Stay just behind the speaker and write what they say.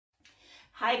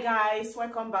Hi guys,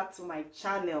 welcome back to my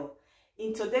channel.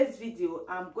 In today's video,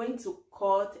 I'm going to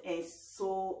cut and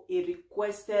sew a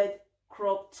requested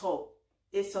crop top.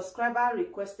 A subscriber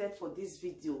requested for this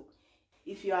video.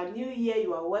 If you are new here,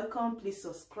 you are welcome. Please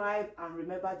subscribe and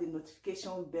remember the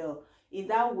notification bell. In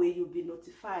that way, you'll be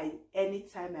notified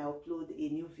anytime I upload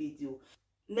a new video.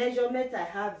 Measurement I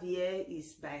have here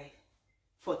is by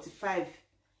 45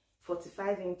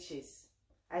 inches.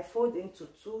 I fold into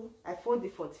two. I fold the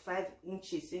 45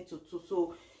 inches into two,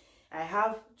 so I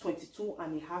have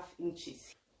 22.5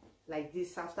 inches like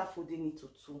this after folding into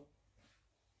two.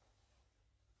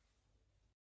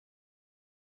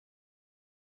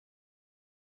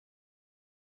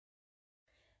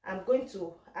 I'm going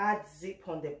to add zip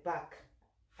on the back.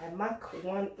 I mark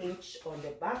 1 inch on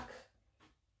the back.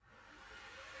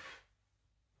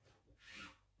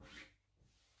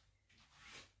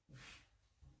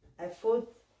 I fold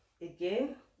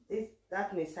again.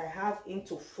 That means I have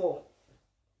into 4.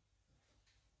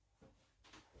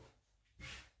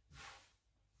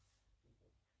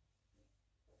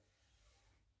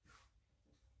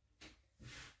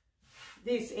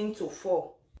 This into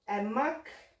 4. I mark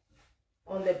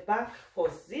on the back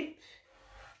for zip,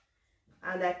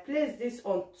 and I place this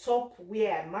on top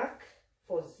where I mark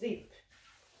for zip.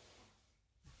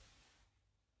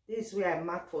 This is where I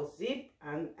mark for zip,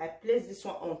 and I place this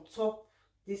one on top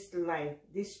this line,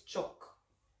 this chalk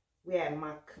where I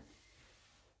mark.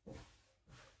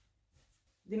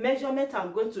 The measurement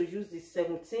I'm going to use is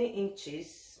 17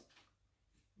 inches.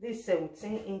 This is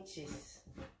 17 inches,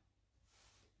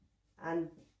 and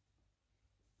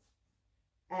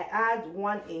I add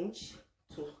 1 inch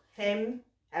to hem.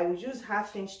 I will use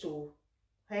 ½ inch to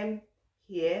hem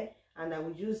here, and I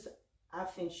will use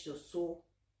 ½ inch to sew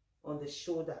on the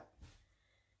shoulder.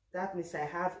 That means I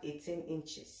have 18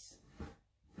 inches.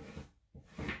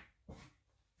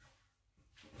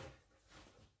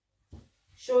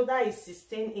 Shoulder is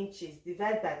 16 inches.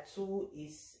 Divide by 2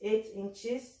 is 8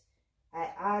 inches. I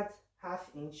add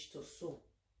 ½ inch to sew.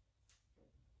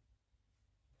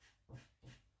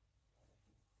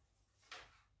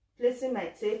 Placing my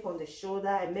tape on the shoulder,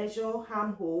 I measure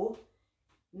armhole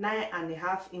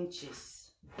 9.5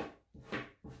 inches.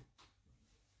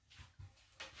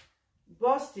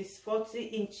 Bust is 40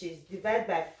 inches. Divide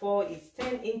by 4 is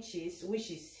 10 inches,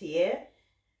 which is here.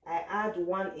 I add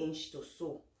 1 inch to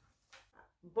sew.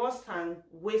 Bust and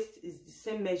waist is the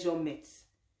same measurement.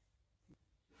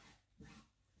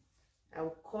 I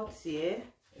will cut here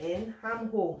and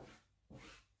armhole.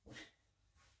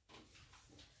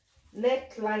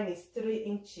 Neckline is 3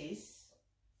 inches.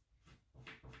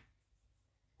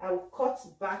 I will cut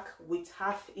back with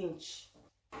 ½ inch.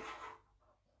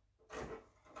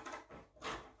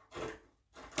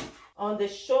 On the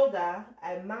shoulder,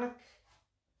 I mark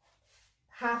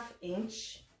 ½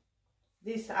 inch.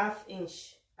 This ½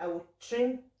 inch, I will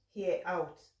trim here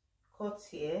out, cut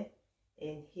here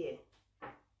and here.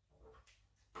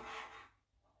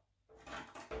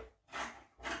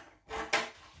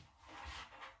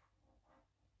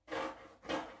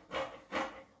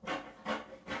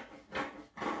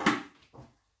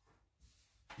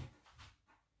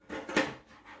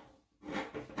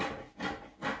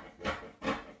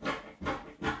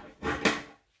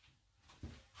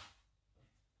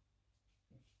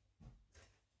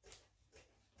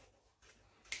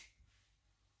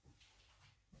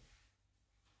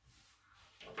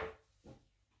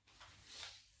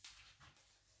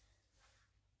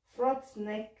 Front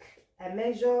neck, I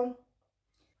measure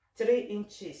 3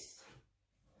 inches.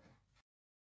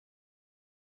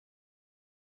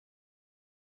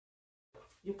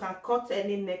 You can cut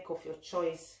any neck of your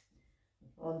choice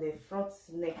on the front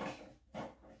neck.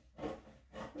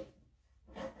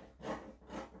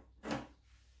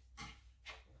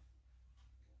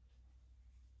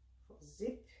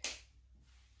 Zip.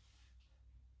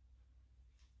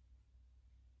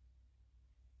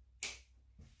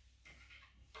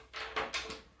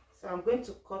 So I'm going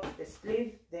to cut the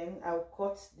sleeve, then I'll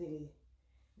cut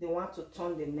the one to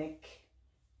turn the neck.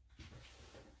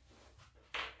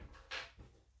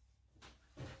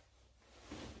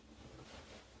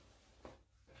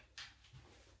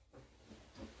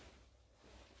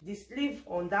 The sleeve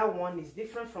on that one is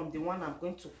different from the one I'm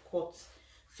going to cut,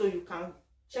 so you can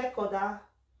check other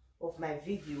of my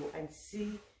video and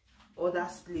see other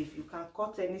sleeve. You can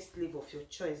cut any sleeve of your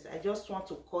choice. I just want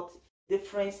to cut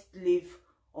different sleeve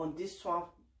on this one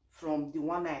from the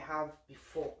one I have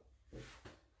before.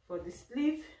 For the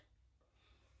sleeve,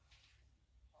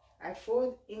 I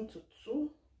fold into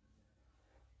 2.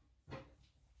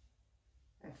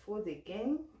 I fold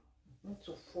again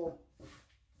into 4.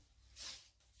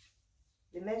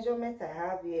 The measurement I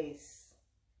have here is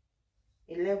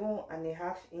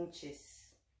 11.5 inches.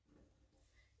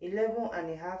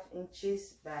 11.5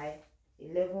 inches by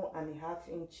 11.5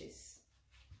 inches.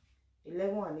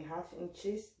 11.5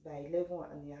 inches by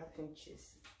 11.5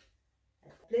 inches. I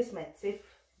place my tape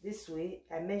this way.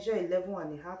 I measure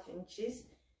 11.5 inches,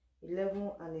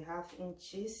 11.5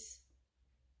 inches,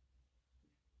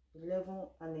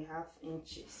 11.5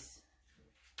 inches.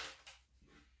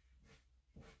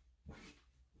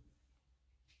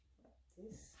 Like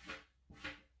this.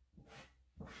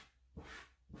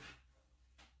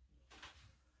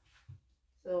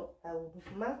 So I will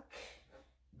mark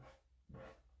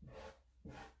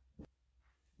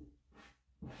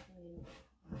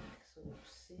so you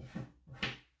see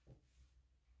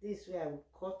this way. I will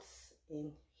cut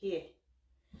in here.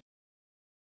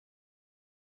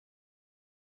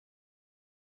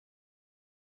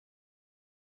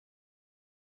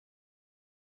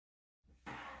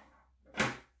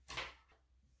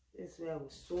 This way I will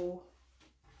sew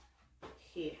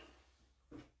here.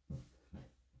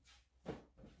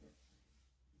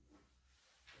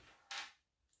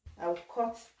 I will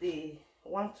cut the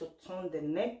one to turn the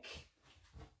neck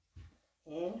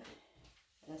in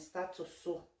and start to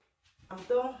sew. I'm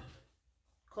done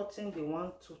cutting the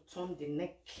one to turn the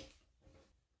neck.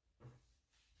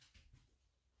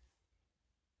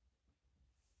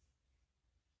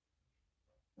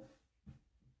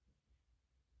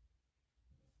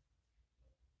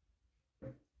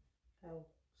 I'll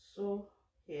sew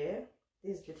here.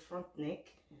 This is the front neck.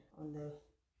 On the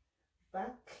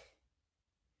back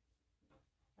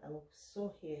I will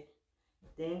sew here,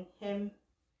 then hem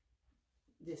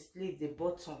the sleeve, the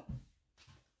bottom.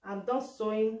 I'm done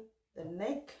sewing the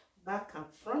neck, back and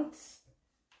front,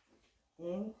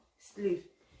 and sleeve.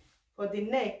 For the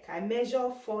neck I measure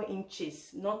 4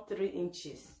 inches, not 3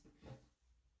 inches.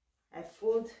 I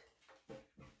fold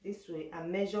this way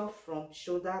and measure from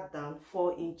shoulder down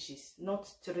 4 inches, not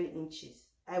 3 inches.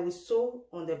 I will sew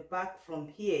on the back from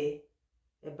here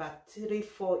about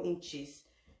 3-4 inches.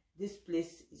 This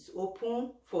place is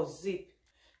open for zip.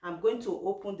 I'm going to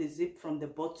open the zip from the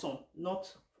bottom,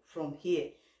 not from here.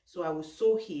 So I will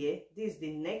sew here. This is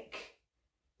the neck.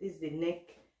 This is the neck.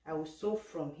 I will sew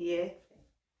from here.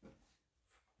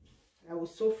 I will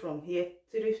sew from here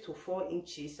 3 to 4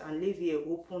 inches and leave here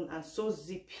open and sew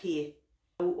zip here.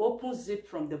 I will open zip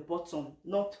from the bottom,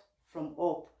 not from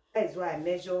up. That is why I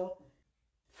measure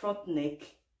front neck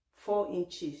 4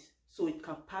 inches so it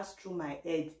can pass through my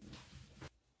head.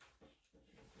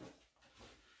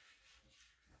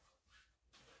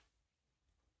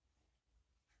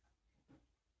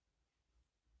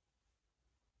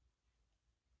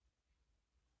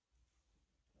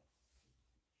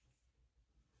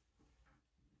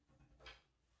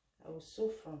 I will sew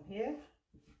from here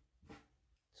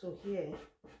to here.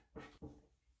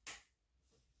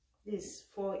 This is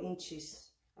 4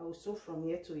 inches. I will sew from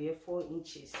here to here 4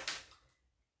 inches.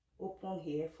 Open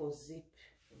here for zip.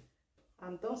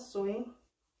 I'm done sewing.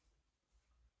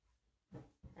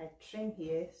 I trim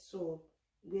here so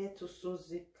where to sew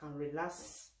zip can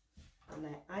relax, and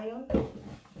I iron.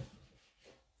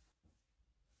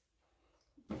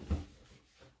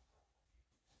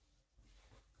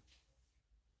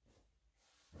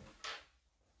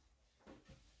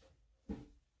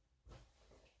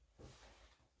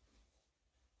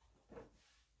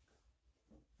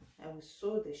 I will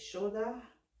sew the shoulder.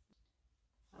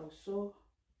 I will sew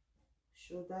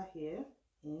shoulder here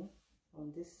in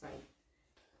on this side.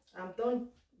 I'm done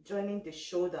joining the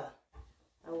shoulder.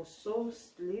 I will sew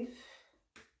sleeve.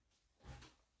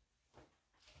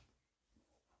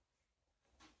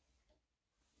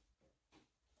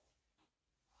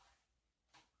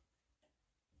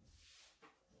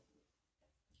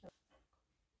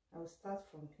 I will start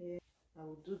from here. I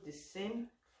will do the same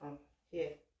from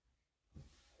here.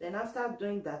 Then after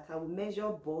doing that, I will measure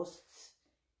bust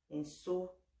and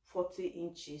sew 40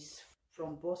 inches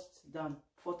from bust down,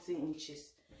 40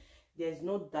 inches. There's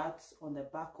no dart on the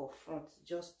back or front,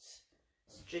 just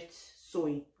straight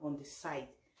sewing on the side.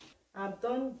 I'm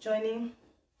done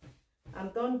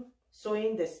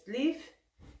sewing the sleeve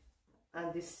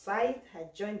and the side. I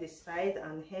join the side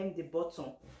and hem the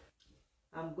bottom.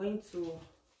 I'm going to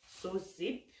sew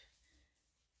zip.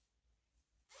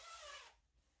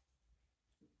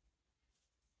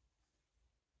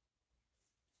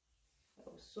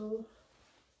 Also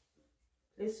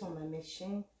place on my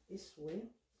machine this way.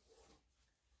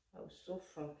 I will sew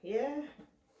from here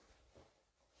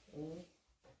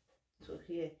to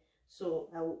here. So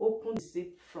I will open the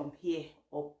zip from here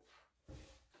up.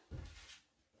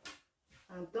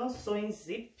 I'm done sewing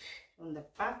zip on the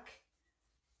back.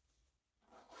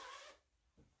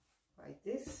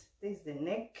 like this. This is the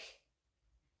neck,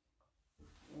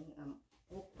 and I'm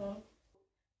open.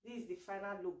 This is the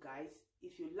final look, guys.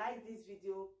 If you like this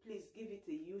video, please give it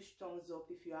a huge thumbs up.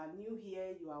 If you are new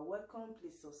here, you are welcome.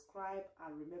 Please subscribe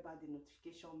and remember the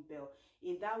notification bell.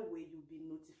 In that way, you'll be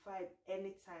notified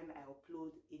anytime I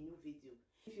upload a new video.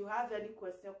 If you have any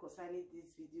question concerning this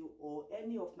video or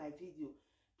any of my video,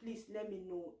 please let me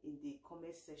know in the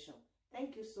comment section.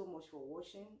 Thank you so much for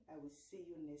watching. I will see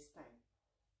you next time.